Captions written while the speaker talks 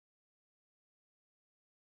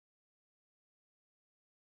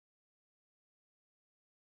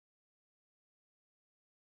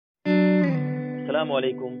Assalamu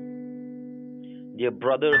alaikum, dear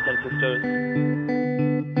brothers and sisters.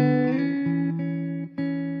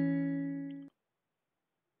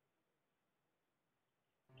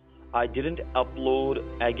 I didn't upload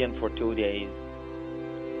again for 2 days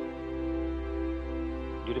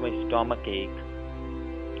due to my stomach ache.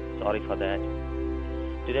 Sorry for that.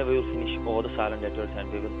 Today we will finish all the silent letters and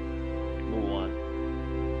we will move on.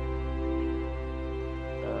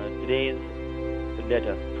 Today's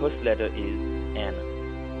letter, first letter is N.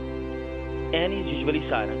 N is usually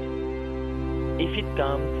silent if it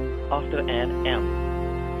comes after an M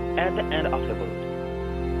at the end of a word,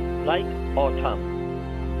 like autumn.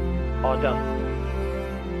 Autumn,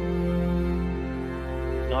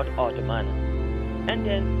 not autumn. And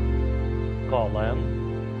then column,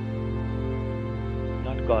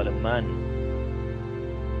 not column.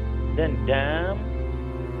 Then dam,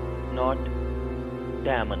 not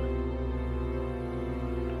damon.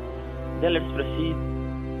 Then let's proceed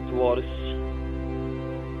towards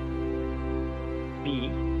P.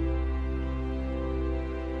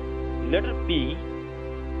 Letter P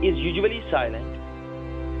is usually silent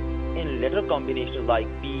in letter combinations like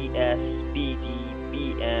PS, PT,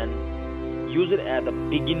 PN, used at the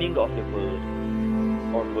beginning of a word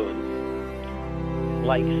or words,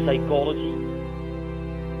 like psychology,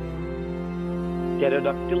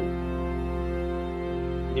 pterodactyl,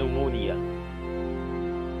 pneumonia.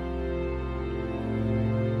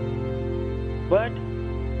 But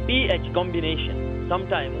PH combination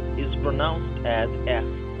sometimes is pronounced as F,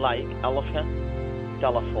 like elephant,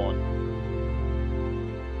 telephone.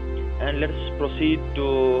 And let's proceed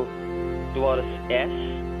towards S.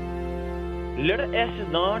 Letter S is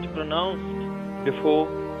not pronounced before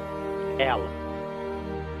L,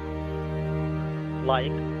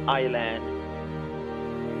 like island,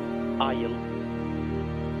 isle.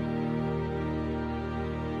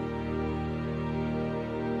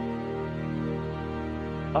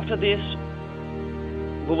 After this,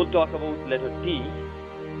 we will talk about letter T.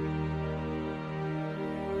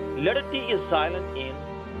 Letter T is silent in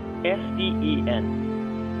S-T-E-N.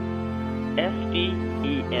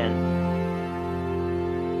 S-T-E-N.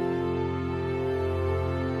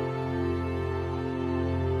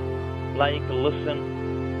 Like listen,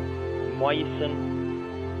 moisten,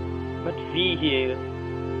 but we here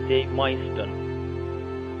say moisten.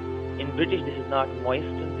 In British this is not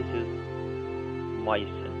moisten, this is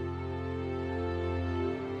moisten.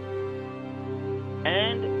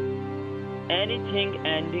 And anything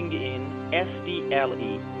ending in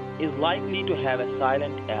S-T-L-E is likely to have a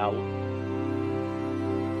silent L.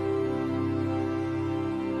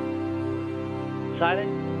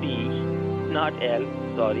 Silent P, not L,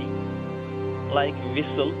 sorry, like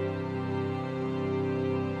whistle,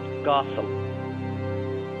 castle.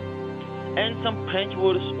 And some French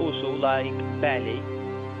words also like ballet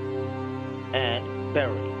and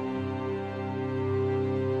barrel.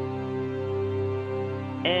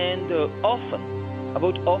 And often,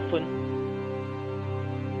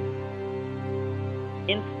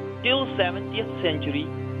 till 70th century,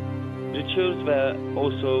 preachers were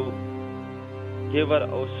also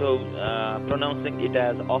pronouncing it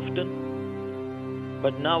as often,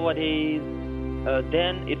 but nowadays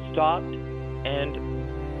then it stopped and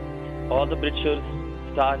all the preachers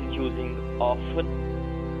started using often.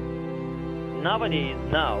 Nowadays,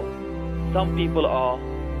 some people are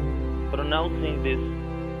pronouncing this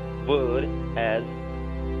word as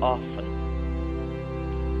often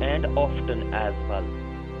and often as well.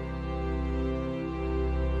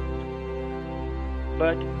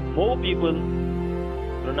 But more people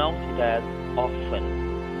pronounce it as often.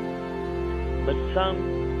 But some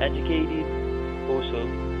educated also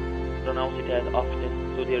pronounce it as often,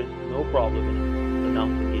 so there is no problem in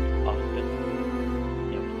pronouncing it often.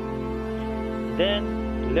 Yeah. Then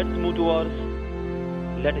let's move towards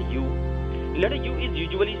letter U. Letter U is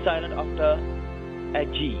usually silent after a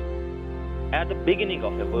G at the beginning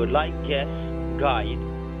of a word, like guess, guide.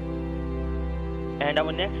 And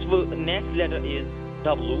our next letter is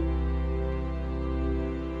W.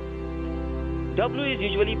 W is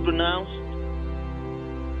usually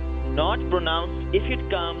not pronounced if it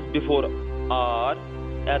comes before R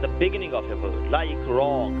at the beginning of a word, like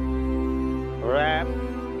wrong, rap,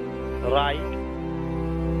 right.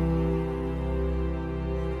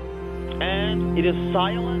 And it is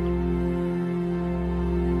silent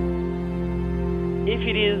if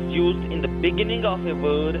it is used in the beginning of a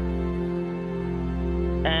word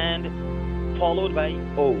and followed by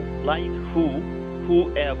O, like who,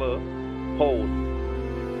 whoever, hold.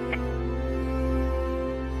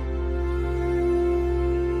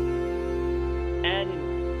 And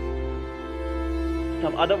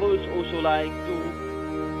some other words also like to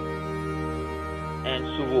and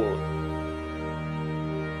sword.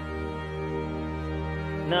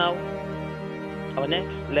 Now, our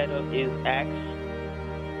next letter is X.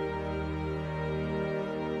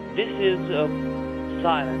 This is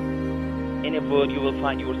silent. In a word, you will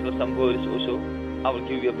find yourself some words also. I will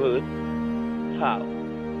give you a word. How?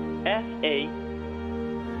 F-A-U-X.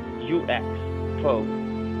 Fox.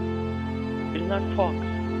 It is not fox.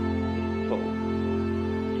 It's fox.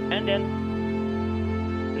 And then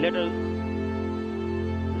letter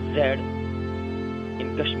Z in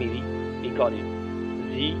Kashmiri, we call it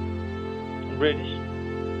Z in British.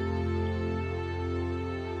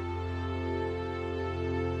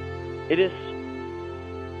 It is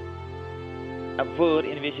a word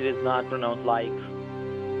in which it is not pronounced like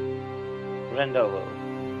Rendover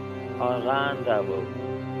or Randover.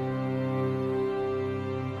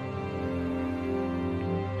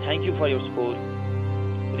 Thank you for your support.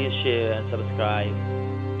 Please share and subscribe.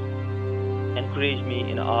 Encourage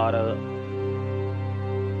me in order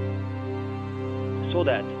so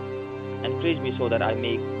that I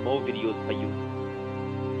make more videos for you.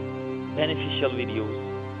 Beneficial videos.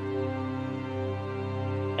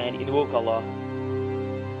 And invoke Allah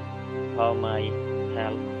for my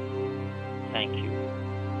help. Thank you.